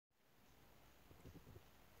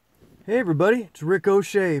Hey everybody, it's Rick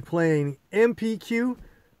O'Shea playing MPQ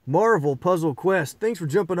Marvel Puzzle Quest. Thanks for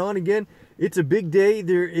jumping on again. It's a big day.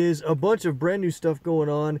 There is a bunch of brand new stuff going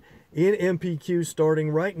on in MPQ starting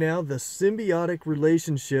right now. The Symbiotic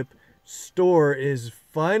Relationship store is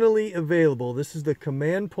finally available. This is the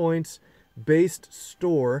command points based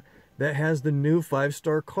store that has the new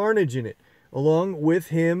 5-star Carnage in it. Along with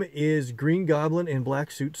him is Green Goblin and Black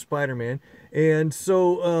Suit Spider-Man. And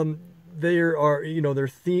so they're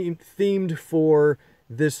themed for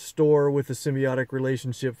this store with the symbiotic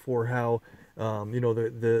relationship for how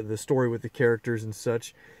the story with the characters and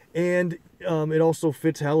such. And it also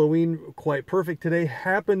fits Halloween quite perfect. Today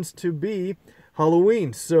happens to be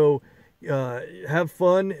Halloween, so have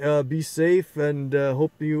fun, be safe, and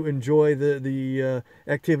hope you enjoy the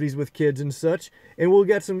activities with kids and such. And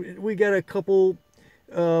we got a couple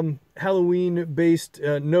Halloween-based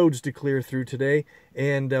nodes to clear through today,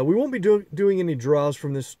 and we won't be doing any draws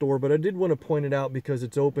from this store, but I did want to point it out because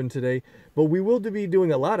it's open today. But we will be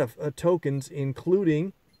doing a lot of tokens,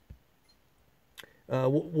 including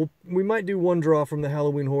we might do one draw from the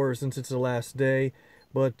Halloween Horror since it's the last day.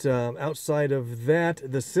 But outside of that,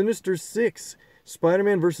 the Sinister Six,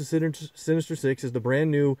 Spider-Man vs. Sinister Six, is the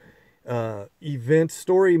brand new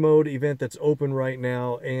story mode event that's open right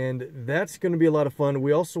now, and that's going to be a lot of fun.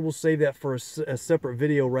 We also will save that for a separate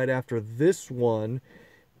video right after this one,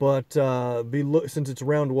 but since it's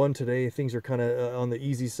round one today, things are kind of on the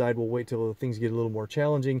easy side. We'll wait till things get a little more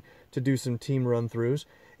challenging to do some team run-throughs.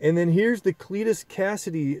 And then here's the Cletus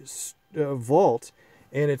Cassidy vault,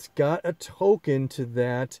 and it's got a token to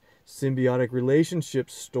that symbiotic relationship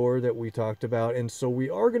store that we talked about, and so we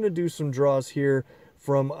are going to do some draws here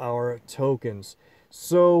from our tokens.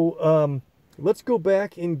 So let's go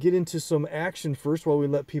back and get into some action first while we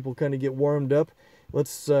let people kind of get warmed up.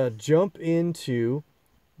 Let's jump into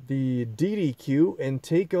the DDQ and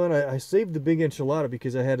take on, I saved the big enchilada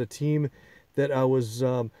because I had a team that I was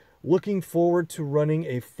looking forward to running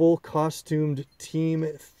a full costumed team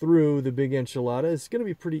through the big enchilada. It's going to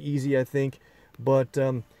be pretty easy, I think, but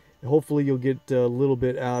hopefully you'll get a little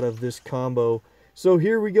bit out of this combo. So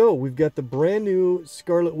here we go. We've got the brand new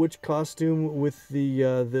Scarlet Witch costume with the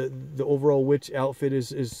overall witch outfit is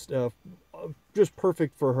just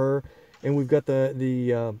perfect for her, and we've got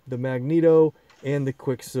the Magneto and the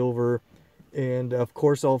Quicksilver, and of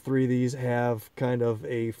course all three of these have kind of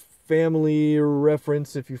a family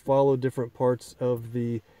reference if you follow different parts of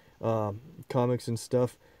the comics and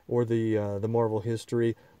stuff, or the Marvel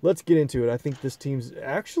history. Let's get into it. I think this team's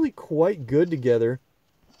actually quite good together.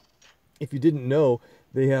 If you didn't know,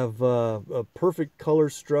 they have a perfect color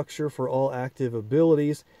structure for all active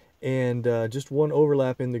abilities, and just one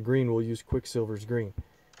overlap in the green. We'll use Quicksilver's green.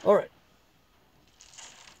 All right.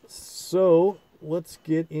 So let's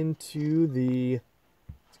get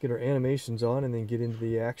our animations on and then get into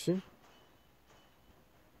the action.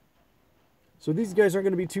 So these guys aren't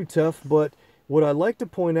going to be too tough, but what I like to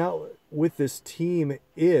point out with this team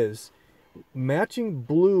is matching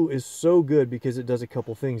blue is so good because it does a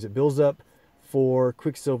couple things. It builds up for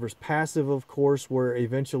Quicksilver's passive, of course, where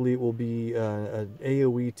eventually it will be an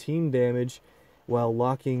AoE team damage while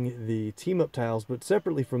locking the team-up tiles. But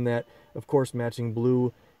separately from that, of course, matching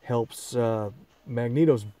blue helps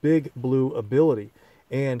Magneto's big blue ability.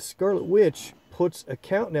 And Scarlet Witch puts a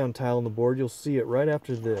countdown tile on the board. You'll see it right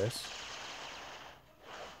after this.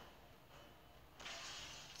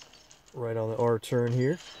 Right on our turn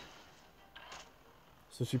here.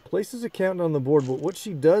 So she places a countdown on the board, but what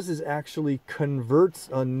she does is actually converts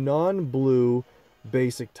a non-blue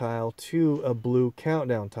basic tile to a blue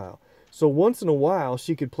countdown tile. So once in a while,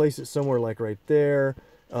 she could place it somewhere like right there,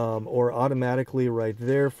 or automatically right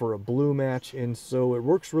there for a blue match, and so it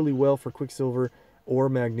works really well for Quicksilver or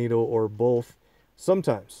Magneto or both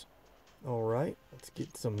sometimes. All right, let's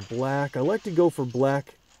get some black. I like to go for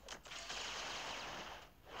black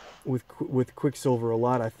with Quicksilver a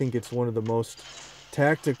lot. I think it's one of the most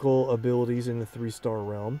tactical abilities in the 3-star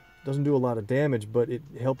realm. Doesn't do a lot of damage, but it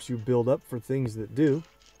helps you build up for things that do.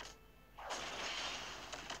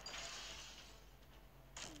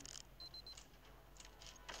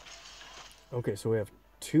 Okay, so we have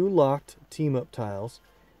 2 locked team-up tiles,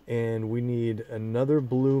 and we need another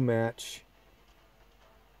blue match.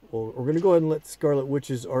 Well, we're going to go ahead and let Scarlet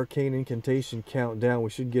Witch's Arcane Incantation count down. We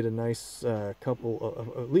should get a nice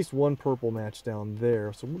couple, at least one purple match down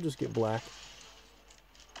there. So we'll just get black.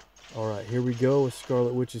 All right, here we go with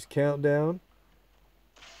Scarlet Witch's countdown.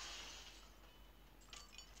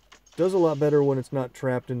 Does a lot better when it's not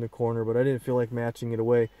trapped in the corner, but I didn't feel like matching it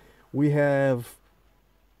away. We have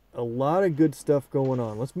a lot of good stuff going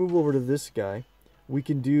on. Let's move over to this guy. We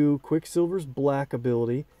can do Quicksilver's black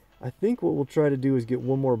ability. I think what we'll try to do is get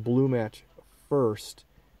one more blue match first,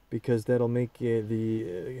 because that'll make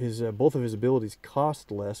both of his abilities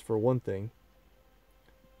cost less, for one thing.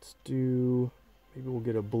 Let's do... Maybe we'll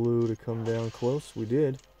get a blue to come down close. We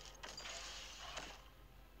did.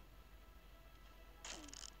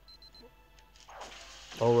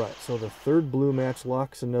 Alright, so the third blue match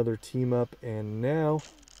locks another team up, and now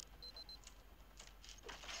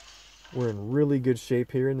we're in really good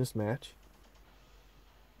shape here in this match.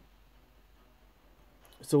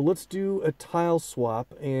 So let's do a tile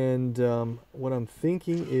swap, and what I'm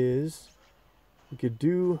thinking is we could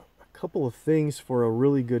do a couple of things for a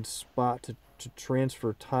really good spot to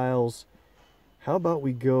transfer tiles. How about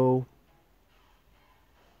we go...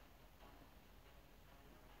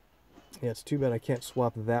 Yeah, it's too bad I can't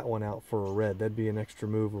swap that one out for a red. That'd be an extra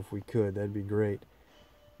move if we could. That'd be great.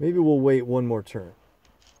 Maybe we'll wait one more turn.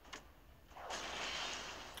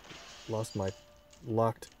 Lost my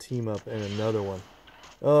locked team up and another one.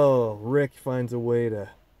 Oh, Rick finds a way to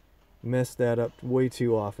mess that up way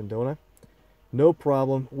too often, don't I? No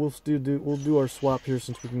problem. We'll do our swap here,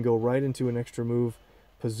 since we can go right into an extra move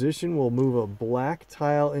position. We'll move a black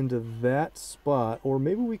tile into that spot, or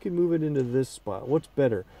maybe we can move it into this spot. What's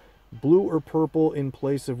better? Blue or purple in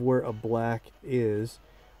place of where a black is.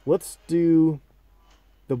 Let's do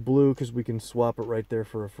the blue, because we can swap it right there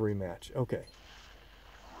for a free match. Okay.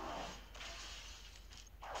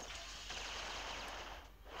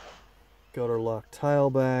 Got our locked tile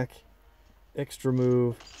back. Extra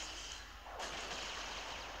move.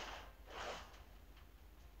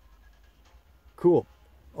 Cool.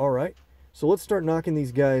 Alright. So let's start knocking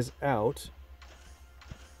these guys out.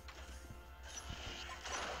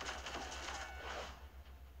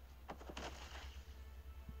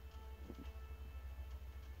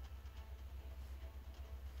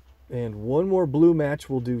 And one more blue match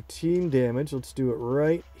will do team damage. Let's do it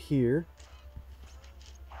right here.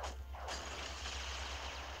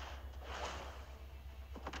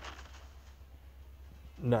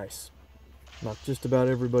 Nice. Knocked just about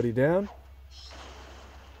everybody down.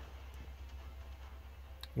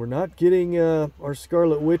 We're not getting our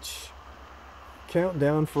Scarlet Witch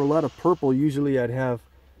countdown for a lot of purple. Usually I'd have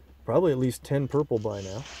probably at least 10 purple by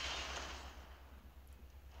now.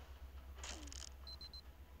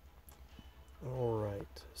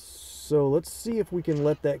 Alright, so let's see if we can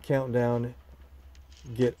let that countdown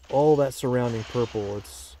get all that surrounding purple.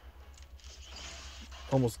 It's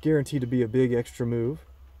almost guaranteed to be a big extra move.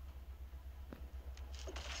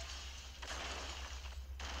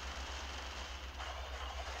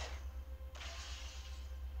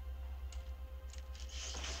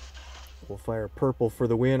 We'll fire purple for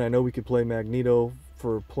the win. I know we could play Magneto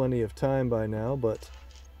for plenty of time by now, but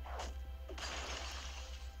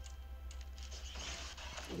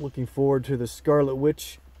looking forward to the Scarlet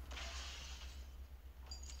Witch.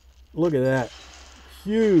 Look at that.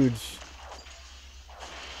 Huge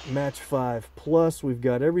match 5 plus. We've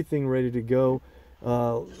got everything ready to go.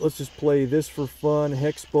 Let's just play this for fun.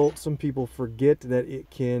 Hex Bolt. Some people forget that it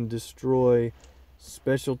can destroy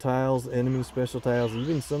special tiles, enemy special tiles,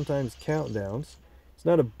 even sometimes countdowns. It's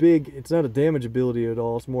not a damage ability at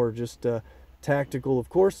all. It's more just tactical, of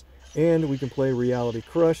course. And we can play Reality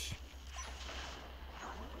Crush.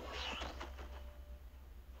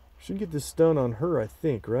 Should get this stun on her, I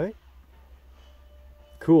think, right?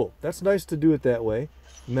 Cool. That's nice to do it that way.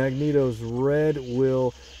 Magneto's red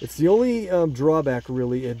will... It's the only drawback,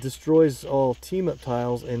 really. It destroys all team-up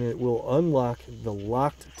tiles, and it will unlock the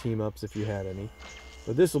locked team-ups if you had any.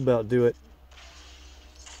 But this will about do it.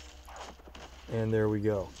 And there we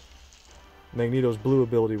go. Magneto's blue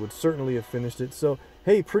ability would certainly have finished it. So,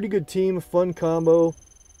 hey, pretty good team, fun combo,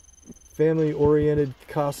 family-oriented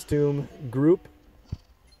costume group.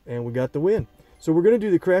 And we got the win. So we're going to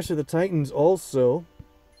do the Crash of the Titans also.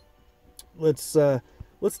 Let's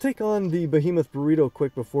take on the Behemoth Burrito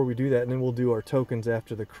quick before we do that, and then we'll do our tokens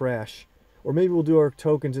after the crash. Or maybe we'll do our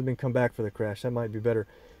tokens and then come back for the crash. That might be better.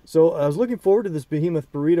 So I was looking forward to this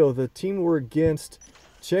Behemoth Burrito. The team we're against,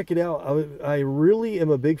 check it out. I really am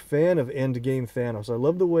a big fan of Endgame Thanos. I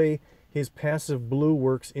love the way his passive blue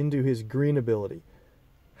works into his green ability.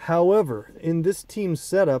 However, in this team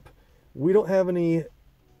setup, we don't have any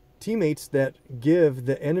teammates that give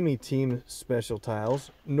the enemy team special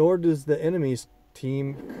tiles, nor does the enemy's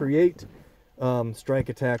team create strike,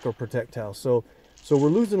 attack, or protect tiles. So we're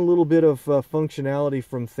losing a little bit of functionality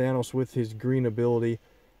from Thanos with his green ability,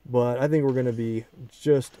 but I think we're going to be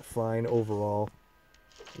just fine overall.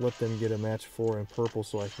 Let them get a match 4 in purple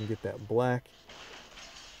so I can get that black.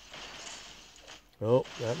 Oh,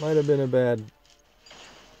 that might have been a bad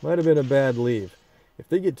leave. If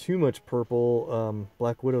they get too much purple,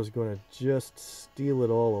 Black Widow's going to just steal it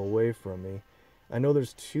all away from me. I know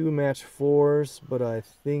there's 2 match 4s, but I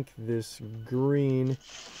think this green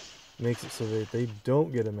makes it so that they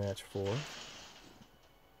don't get a match 4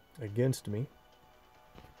 against me.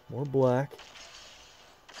 More black.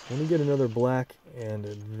 Let me get another black, and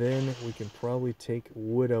then we can probably take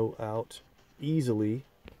Widow out easily.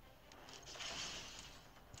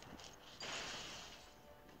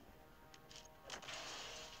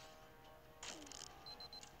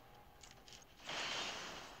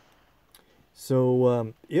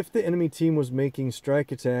 So if the enemy team was making strike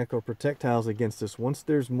attack or projectiles against us, once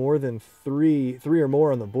there's more than three or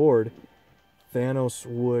more on the board, Thanos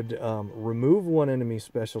would remove 1 enemy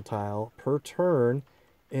special tile per turn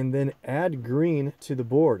and then add green to the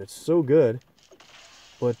board. It's so good.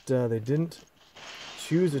 But they didn't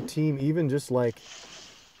choose a team, even just like,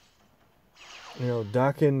 you know,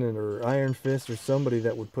 Dakin or Iron Fist or somebody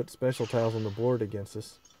that would put special tiles on the board against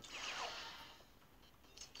us.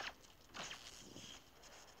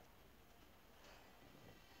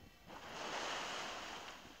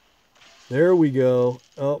 There we go.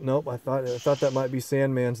 Oh, nope. I thought that might be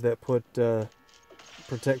Sandman's that put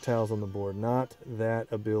projectiles on the board. Not that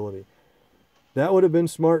ability. That would have been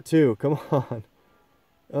smart too. Come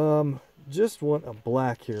on. Just want a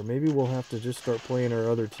black here. Maybe we'll have to just start playing our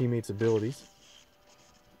other teammates' abilities.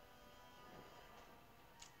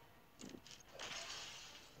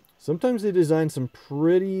 Sometimes they design some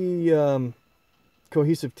pretty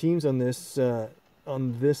cohesive teams on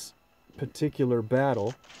this particular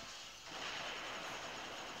battle,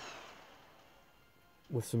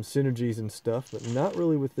 with some synergies and stuff, but not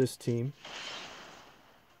really with this team.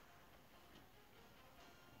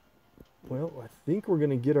 Well, I think we're going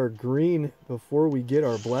to get our green before we get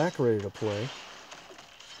our black ready to play.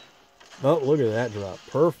 Oh, look at that drop.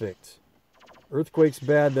 Perfect. Earthquake's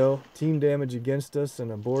bad, though. Team damage against us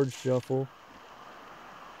and a board shuffle.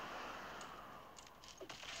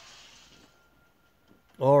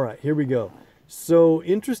 All right, here we go. So,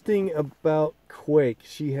 interesting about Quake,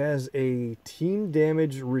 she has a team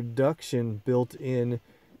damage reduction built in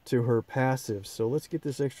to her passive. So let's get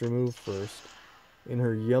this extra move first in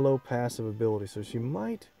her yellow passive ability. So she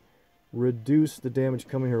might reduce the damage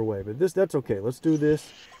coming her way, but that's okay. Let's do this.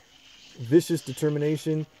 Vicious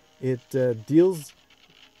Determination. It deals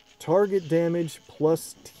target damage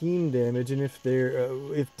plus team damage, and if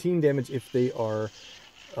they are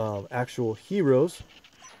actual heroes.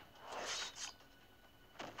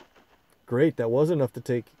 Great, that was enough to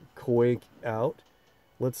take Quake out.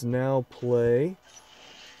 Let's now play.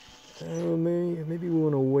 Maybe we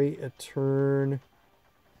want to wait a turn.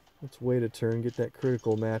 Let's wait a turn, get that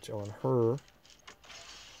critical match on her.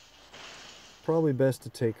 Probably best to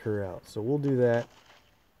take her out, so we'll do that.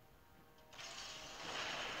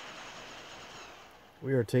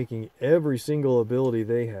 We are taking every single ability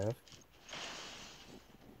they have.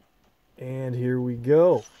 And here we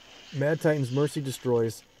go. Mad Titan's Mercy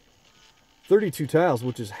destroys 32 tiles,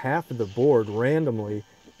 which is half of the board randomly,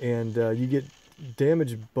 and you get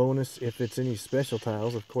damage bonus if it's any special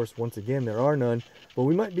tiles. Of course, once again, there are none, but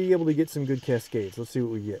we might be able to get some good cascades. Let's see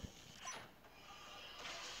what we get.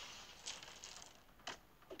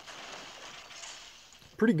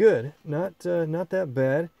 Pretty good. Not that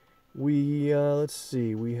bad. We let's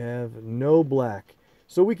see. We have no black,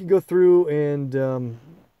 so we could go through and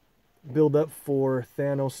build up for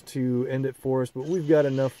Thanos to end it for us. But we've got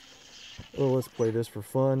enough. Oh, let's play this for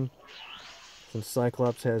fun. Since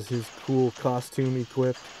Cyclops has his cool costume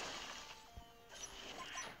equipped.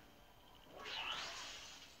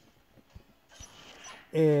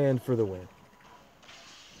 And for the win.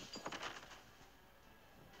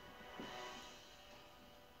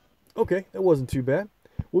 Okay, that wasn't too bad.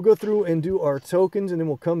 We'll go through and do our tokens, and then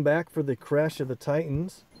we'll come back for the Crash of the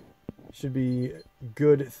Titans. Should be a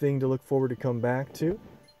good thing to look forward to come back to.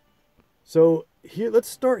 So here, let's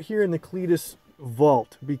start here in the Cletus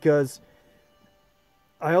Vault, because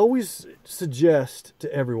I always suggest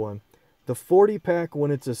to everyone the 40 pack when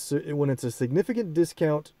it's a significant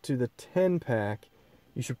discount to the 10 pack.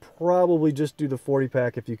 You should probably just do the 40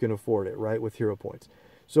 pack if you can afford it, right, with hero points.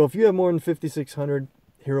 So if you have more than 5,600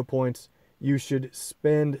 hero points, you should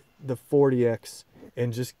spend the 40x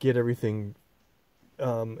and just get everything,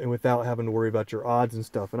 and without having to worry about your odds and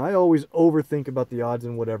stuff. And I always overthink about the odds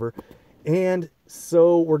and whatever. And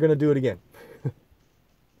so we're going to do it again.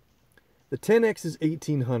 The 10x is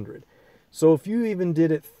 1,800. So if you even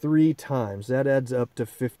did it 3 times, that adds up to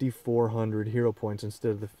 5,400 hero points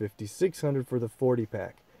instead of the 5,600 for the 40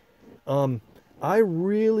 pack. I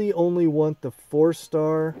really only want the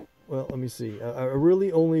 4-star well, let me see. I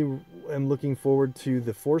really only am looking forward to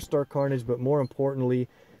the 4-star Carnage, but more importantly,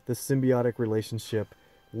 the symbiotic relationship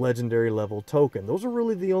legendary level token. Those are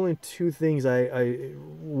really the only two things I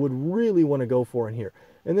would really want to go for in here.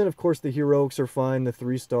 And then, of course, the heroics are fine, the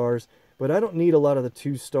 3 stars, but I don't need a lot of the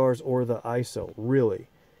 2 stars or the ISO, really.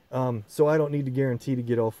 So I don't need to guarantee to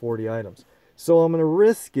get all 40 items. So I'm going to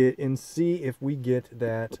risk it and see if we get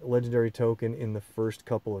that legendary token in the first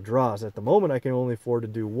couple of draws. At the moment, I can only afford to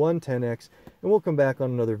do one 10x, and we'll come back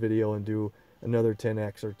on another video and do another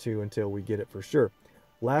 10x or 2 until we get it for sure.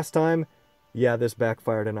 Last time, yeah, this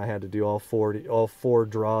backfired and I had to do all 4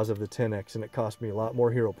 draws of the 10x, and it cost me a lot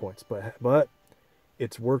more hero points. But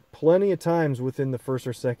it's worked plenty of times within the first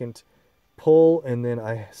or second pull, and then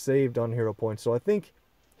I saved on hero points. So I think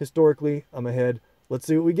historically I'm ahead. Let's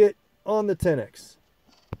see what we get on the 10x.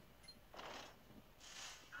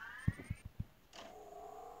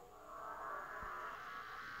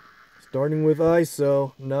 Starting with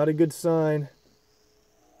ISO, not a good sign.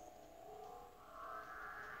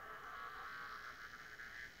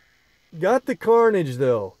 Got the Carnage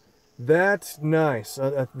though. That's nice.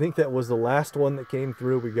 I think that was the last one that came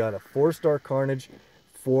through. We got a 4-star Carnage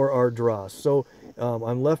for our draws. So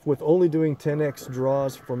I'm left with only doing 10x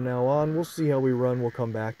draws from now on. We'll see how we run. We'll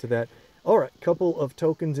come back to that. All right, couple of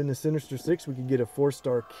tokens in the Sinister 6. We could get a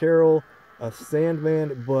 4-star Carol, a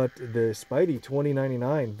Sandman, but the Spidey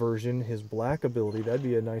 2099 version, his black ability, that'd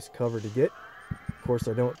be a nice cover to get. Of course,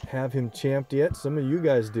 I don't have him champed yet. Some of you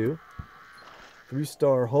guys do.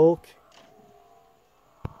 3-star Hulk.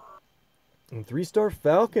 And 3-star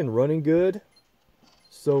Falcon, running good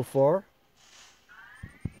so far.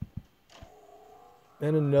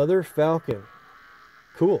 And another Falcon.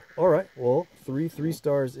 Cool. All right. Well, 3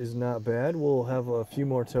 stars is not bad. We'll have a few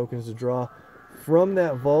more tokens to draw from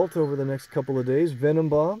that vault over the next couple of days. Venom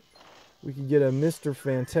Bomb. We could get a Mr.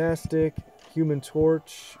 Fantastic, Human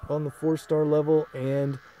Torch on the 4-star level.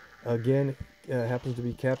 And again, happens to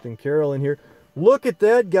be Captain Carol in here. Look at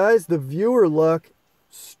that, guys. The viewer luck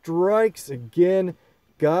strikes again.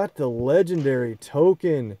 Got the legendary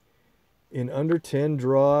token in under 10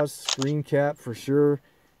 draws. Screen cap for sure.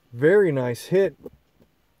 Very nice hit.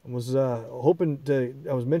 I was I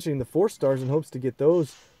was mentioning the 4 stars in hopes to get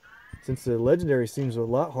those, since the legendary seems a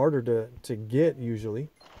lot harder to get usually.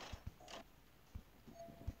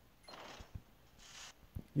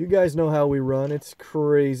 You guys know how we run. It's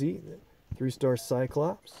crazy. 3-star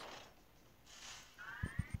Cyclops.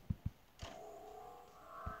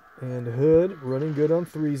 And Hood running good on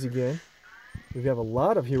 3s again. We have a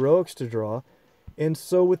lot of heroics to draw. And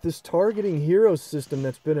so with this targeting heroes system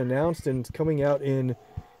that's been announced and it's coming out in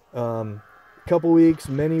a couple weeks,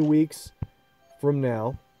 many weeks from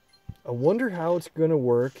now, I wonder how it's going to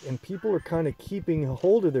work. And people are kind of keeping a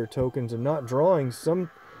hold of their tokens and not drawing. Some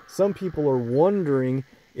people are wondering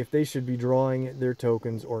if they should be drawing their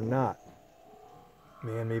tokens or not.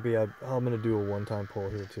 Man, maybe I'm going to do a one-time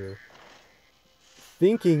pull here too.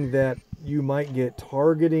 Thinking that you might get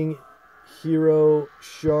targeting hero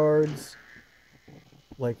shards,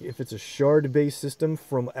 like if it's a shard-based system,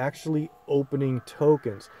 from actually opening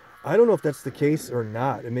tokens. I don't know if that's the case or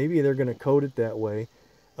not, and maybe they're going to code it that way.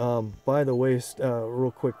 By the way, real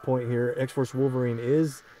quick point here, X-Force Wolverine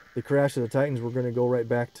is the Crash of the Titans. We're going to go right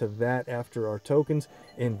back to that after our tokens.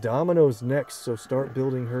 And Domino's next, so start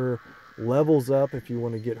building her levels up if you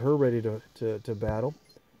want to get her ready to battle.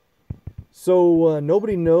 So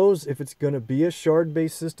nobody knows if it's going to be a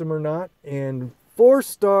shard-based system or not. And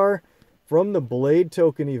 4-star from the Blade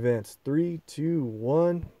token events. 3, 2,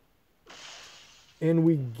 1. And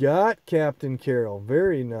we got Captain Carol.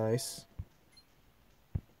 Very nice.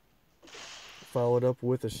 Followed up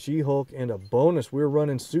with a She-Hulk and a bonus. We're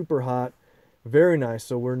running super hot. Very nice.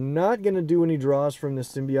 So we're not going to do any draws from the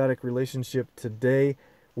symbiotic relationship today.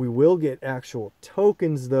 We will get actual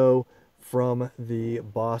tokens, though, from the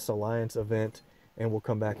Boss Alliance event, and we'll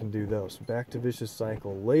come back and do those. Back to Vicious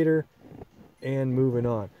Cycle later, and moving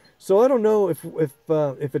on. So I don't know if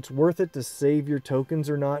it's worth it to save your tokens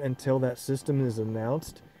or not until that system is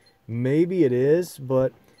announced. Maybe it is,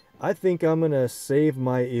 but I think I'm going to save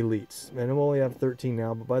my elites. And I only have 13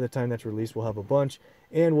 now, but by the time that's released, we'll have a bunch,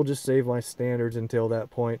 and we'll just save my standards until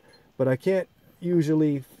that point. But I can't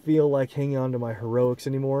usually feel like hanging on to my heroics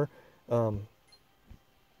anymore.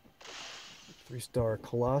 3-star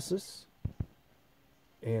Colossus.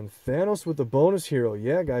 And Thanos with the bonus hero.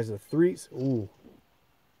 Yeah, guys, the 3s. Ooh.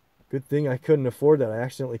 Good thing I couldn't afford that. I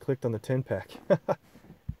accidentally clicked on the 10-pack.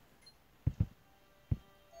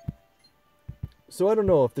 So I don't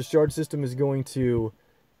know if the shard system is going to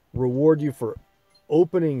reward you for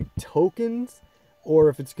opening tokens. or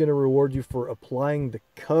if it's going to reward you for applying the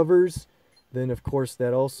covers, then of course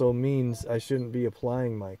that also means I shouldn't be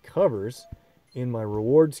applying my covers in my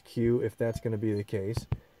rewards queue if that's going to be the case.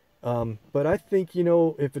 But I think, you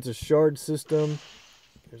know, if it's a shard system,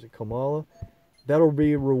 there's a Kamala, that'll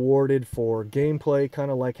be rewarded for gameplay,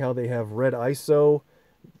 kind of like how they have red ISO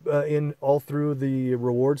in all through the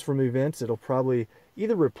rewards from events. It'll probably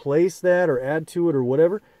either replace that or add to it or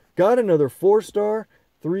whatever. Got another 4-star.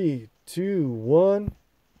 3, 2, 1.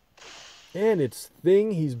 And it's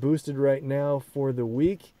Thing. He's boosted right now for the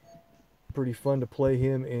week. Pretty fun to play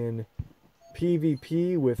him in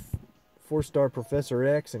PvP with 4-star Professor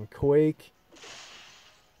X and Quake.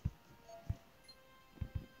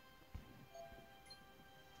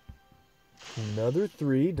 Another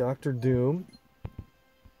 3, Dr. Doom.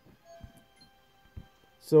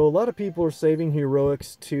 So a lot of people are saving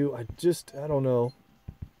heroics too. I don't know.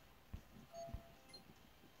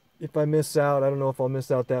 If I miss out, I don't know if I'll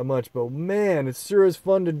miss out that much. But man, it sure is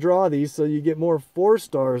fun to draw these so you get more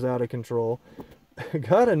 4-stars out of control.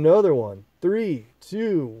 Got another one. 3,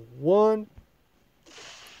 2, 1.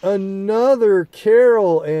 Another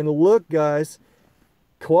Carol. And look, guys,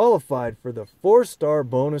 qualified for the 4-star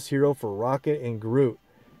bonus hero for Rocket and Groot.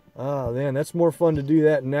 Oh, man, that's more fun to do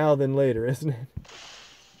that now than later, isn't it?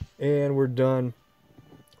 And we're done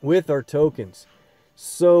with our tokens.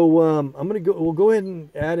 So we'll go ahead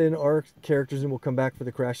and add in our characters, and we'll come back for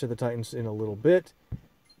the Crash of the Titans in a little bit.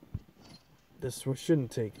 This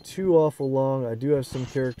shouldn't take too awful long. I do have some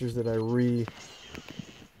characters that I rebuilt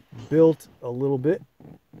a little bit,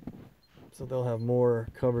 so they'll have more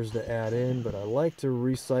covers to add in, but I like to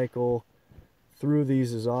recycle through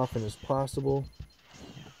these as often as possible.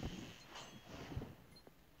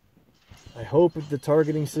 I hope the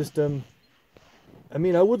targeting system, I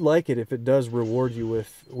mean, I would like it if it does reward you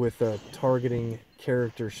with targeting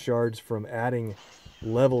character shards from adding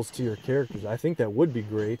levels to your characters. I think that would be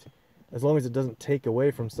great, as long as it doesn't take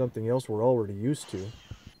away from something else we're already used to.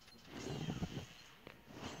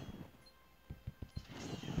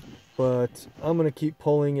 But I'm going to keep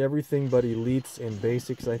pulling everything but elites and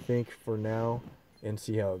basics, I think, for now, and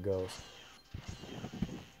see how it goes.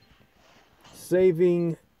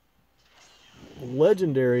 Saving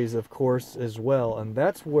legendaries, of course, as well, and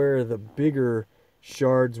that's where the bigger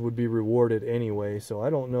shards would be rewarded anyway, so I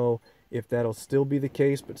don't know if that'll still be the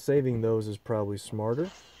case, but saving those is probably smarter.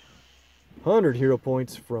 100 hero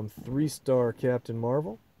points from 3-star Captain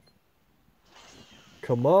Marvel.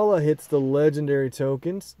 Kamala hits the legendary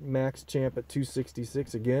tokens, max champ at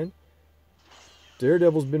 266 again.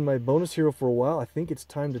 Daredevil's been my bonus hero for a while. I think it's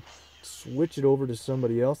time to switch it over to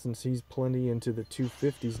somebody else since he's plenty into the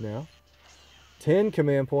 250s now. 10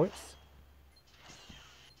 command points.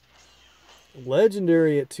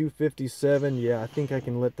 Legendary at 257. Yeah, I think I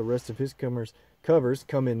can let the rest of his covers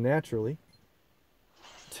come in naturally.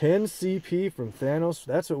 10 CP from Thanos.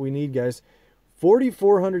 That's what we need, guys.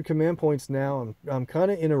 4,400 command points now. I'm kind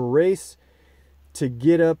of in a race to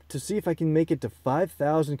get up to see if I can make it to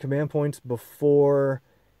 5,000 command points before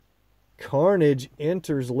Carnage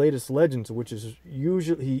enters latest Legends, which is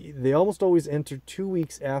usually, they almost always enter 2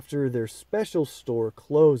 weeks after their special store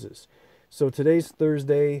closes. So today's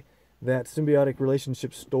Thursday, that symbiotic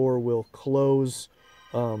relationship store will close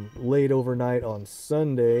late overnight on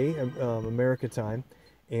Sunday, America time,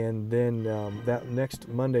 and then that next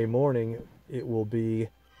Monday morning, it will be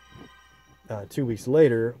 2 weeks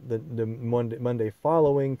later, the Monday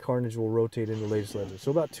following, Carnage will rotate into latest Legends.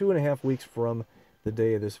 So about 2.5 weeks from the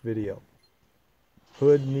day of this video.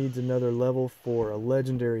 Hood needs another level for a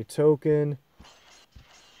legendary token.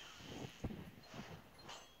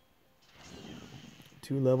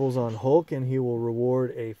 2 levels on Hulk, and he will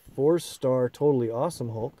reward a 4-star totally awesome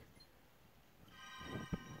Hulk.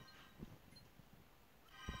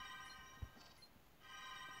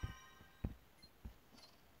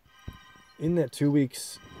 In that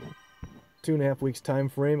 2.5 weeks time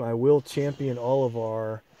frame, I will champion all of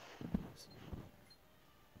our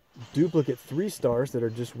duplicate 3-stars that are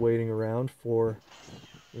just waiting around for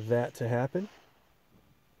that to happen.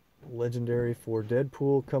 Legendary for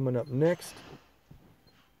Deadpool coming up next.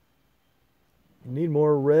 Need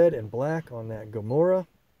more red and black on that Gamora.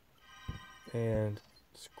 And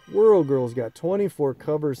Squirrel Girl's got 24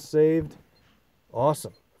 covers saved.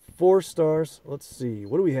 Awesome. 4 stars. Let's see.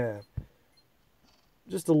 What do we have?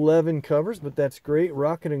 Just 11 covers, but that's great.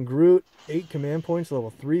 Rocket and Groot, 8 command points, level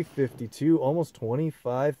 352, almost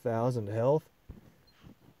 25,000 health.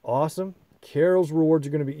 Awesome. Carol's rewards are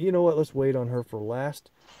going to be, you know what, let's wait on her for last.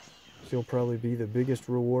 She'll probably be the biggest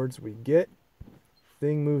rewards we get.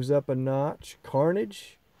 Thing moves up a notch.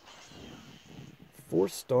 Carnage,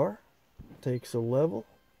 4-star. takes a level.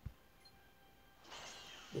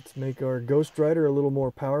 Let's make our Ghost Rider a little more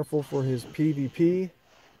powerful for his PvP.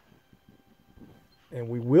 And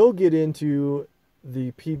we will get into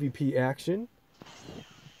the PvP action.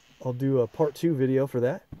 I'll do a part 2 video for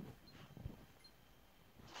that.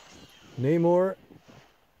 Namor,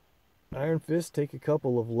 Iron Fist, take a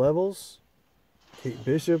couple of levels. Kate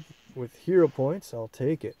Bishop with hero points, I'll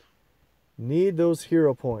take it. Need those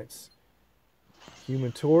hero points.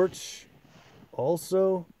 Human Torch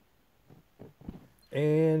also.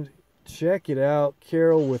 And check it out,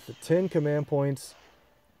 Carol with the 10 command points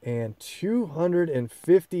and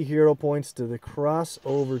 250 hero points to the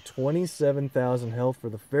crossover 27,000 health for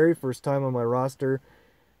the very first time on my roster.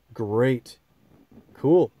 Great.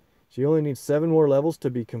 Cool. She only needs 7 more levels to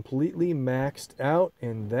be completely maxed out,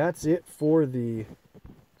 and that's it for the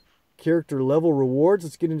character level rewards.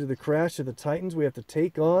 Let's get into the Crash of the Titans. We have to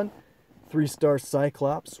take on 3-star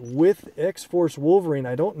Cyclops with X-Force Wolverine.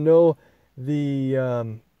 I don't know the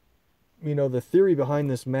the theory behind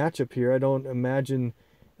this matchup here. I don't imagine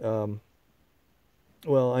well,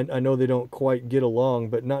 I know they don't quite get along,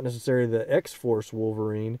 but not necessarily the X-Force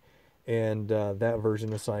Wolverine and that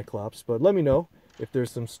version of Cyclops. But let me know if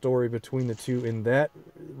there's some story between the two in that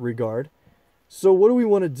regard. So what do we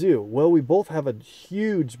want to do? Well, we both have a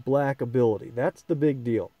huge black ability. That's the big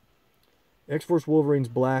deal. X-Force Wolverine's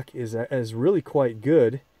black is really quite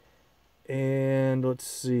good. And let's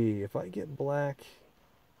see, if I get black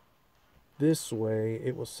this way,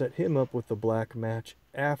 it will set him up with the black match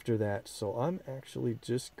after that. So I'm actually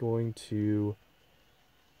just going to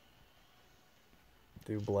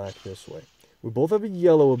do black this way. We both have a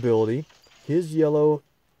yellow ability. His yellow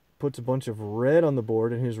puts a bunch of red on the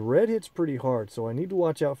board, and his red hits pretty hard, so I need to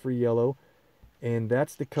watch out for yellow, and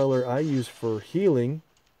that's the color I use for healing.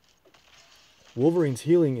 Wolverine's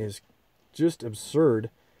healing is just absurd.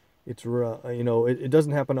 It's it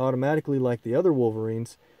doesn't happen automatically like the other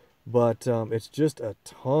Wolverines, but it's just a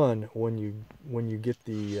ton when you get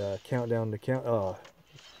the countdown to count. Oh,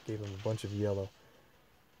 gave him a bunch of yellow.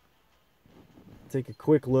 Take a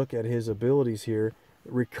quick look at his abilities here.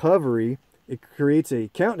 Recovery, it creates a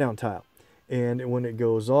countdown tile, and when it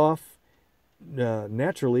goes off,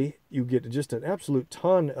 naturally you get just an absolute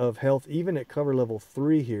ton of health, even at cover level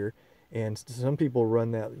 3 here. And some people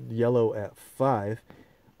run that yellow at 5.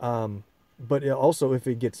 But also, if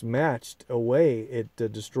it gets matched away, it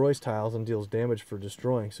destroys tiles and deals damage for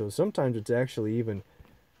destroying. So sometimes it's actually even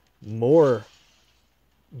more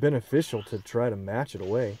beneficial to try to match it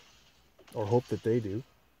away, or hope that they do.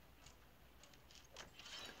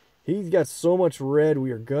 He's got so much red,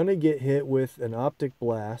 we are going to get hit with an Optic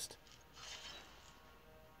Blast.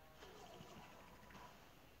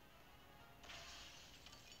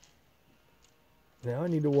 Now I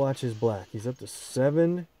need to watch his black. He's up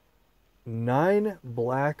to 9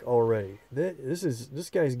 black already. This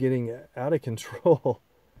guy's getting out of control.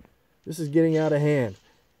 This is getting out of hand.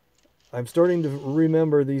 I'm starting to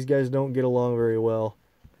remember these guys don't get along very well.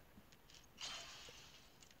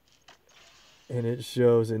 And it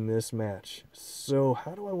shows in this match. So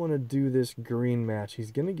how do I want to do this green match?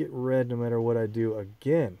 He's going to get red no matter what I do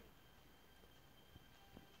again.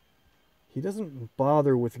 He doesn't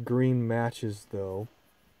bother with green matches, though.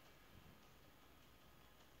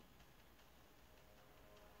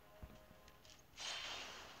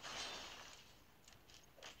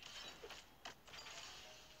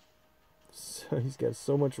 So he's got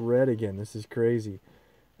so much red again. This is crazy.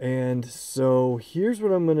 And so here's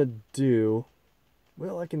what I'm going to do.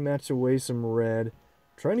 Well, I can match away some red. I'm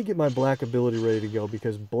trying to get my black ability ready to go,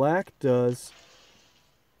 because black does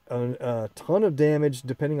a ton of damage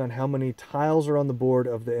depending on how many tiles are on the board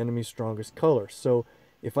of the enemy's strongest color. So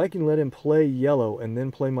if I can let him play yellow and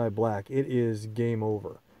then play my black, it is game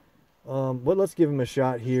over. But let's give him a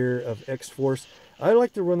shot here of X-Force. I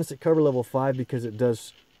like to run this at cover level 5 because it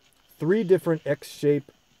does 3 different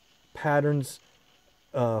X-shape patterns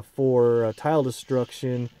for tile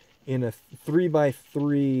destruction in a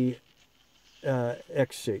 3x3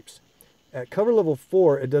 X shapes. At cover level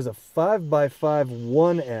 4, it does a 5x5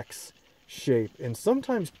 1X shape, and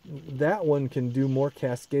sometimes that one can do more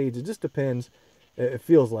cascades. It just depends. It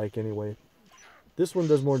feels like, anyway. This one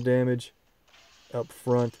does more damage up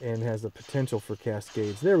front and has the potential for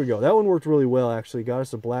cascades. There we go. That one worked really well, actually. Got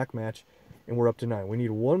us a black match, and we're up to 9. We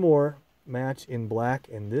need one more match in black,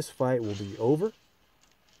 and this fight will be over.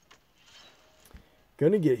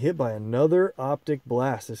 Gonna get hit by another Optic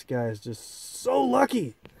Blast. This guy is just so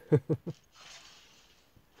lucky.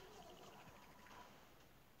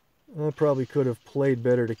 I probably could have played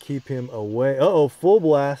better to keep him away. Uh-oh, full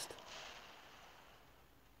blast.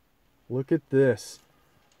 Look at this.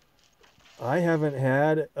 I haven't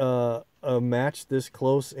had a match this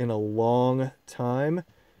close in a long time.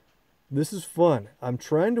 This is fun. I'm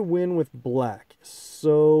trying to win with black,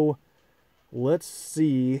 so let's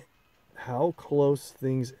see how close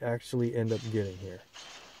things actually end up getting here.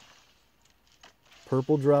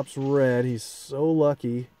 Purple drops red. He's so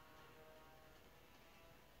lucky.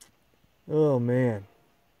 Oh, man.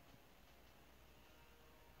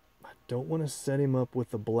 I don't want to set him up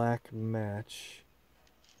with the black match.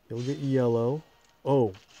 He'll get yellow.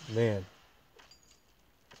 Oh, man.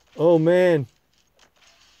 Oh, man.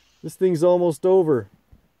 This thing's almost over.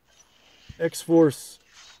 X-Force.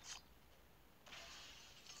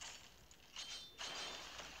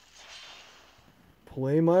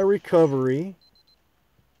 Play my recovery.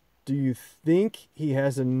 Do you think he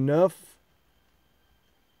has enough?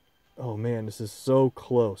 Oh man, this is so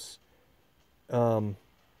close. I'm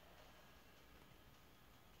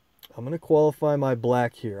going to qualify my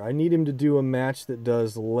black here. I need him to do a match that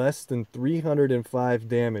does less than 305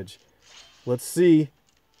 damage. Let's see.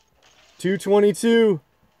 222.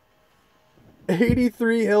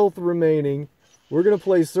 83 health remaining. We're going to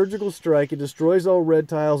play Surgical Strike. It destroys all red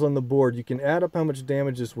tiles on the board. You can add up how much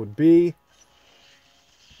damage this would be.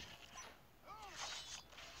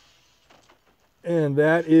 And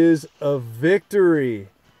that is a victory.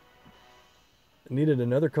 Needed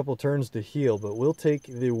another couple turns to heal, but we'll take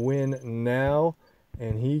the win now.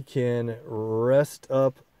 And he can rest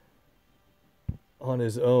up on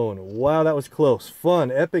his own. Wow, that was close.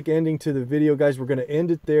 Fun, epic ending to the video, guys. We're going to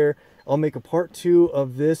end it there. I'll make a part 2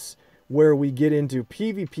 of this where we get into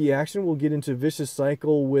PvP action. We'll get into Vicious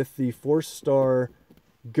Cycle with the 4-star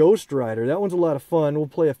Ghost Rider. That one's a lot of fun. We'll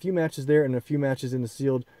play a few matches there and a few matches in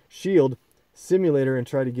the Shield Simulator and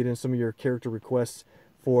try to get in some of your character requests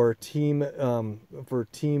for team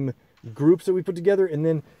groups that we put together. And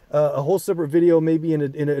then a whole separate video, maybe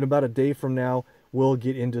in about a day from now, we'll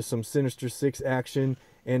get into some Sinister Six action.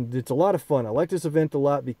 And it's a lot of fun. I like this event a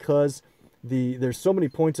lot because there's so many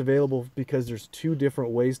points available, because there's 2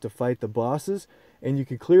 different ways to fight the bosses, and you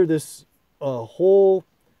can clear this whole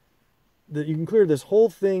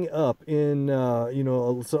thing up in you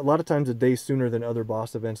know, a lot of times a day sooner than other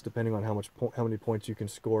boss events, depending on how many points you can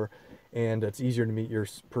score, and it's easier to meet your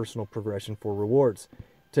personal progression for rewards.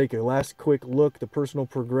 Take a last quick look. The personal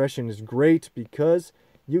progression is great because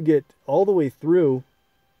you get all the way through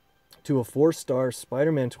to a 4-star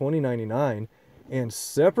Spider-Man 2099, and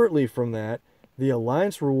separately from that, the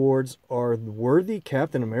Alliance rewards are worthy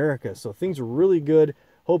Captain America. So things are really good.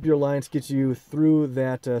 Hope your Alliance gets you through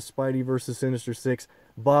that Spidey versus Sinister Six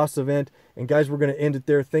boss event. And guys, we're going to end it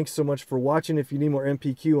there. Thanks so much for watching. If you need more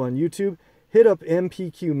MPQ on YouTube, hit up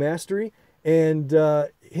MPQ Mastery and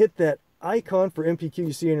hit that icon for MPQ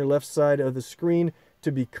you see on your left side of the screen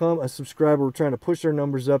to become a subscriber. We're trying to push our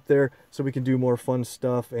numbers up there so we can do more fun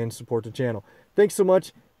stuff and support the channel. Thanks so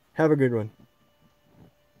much. Have a good one.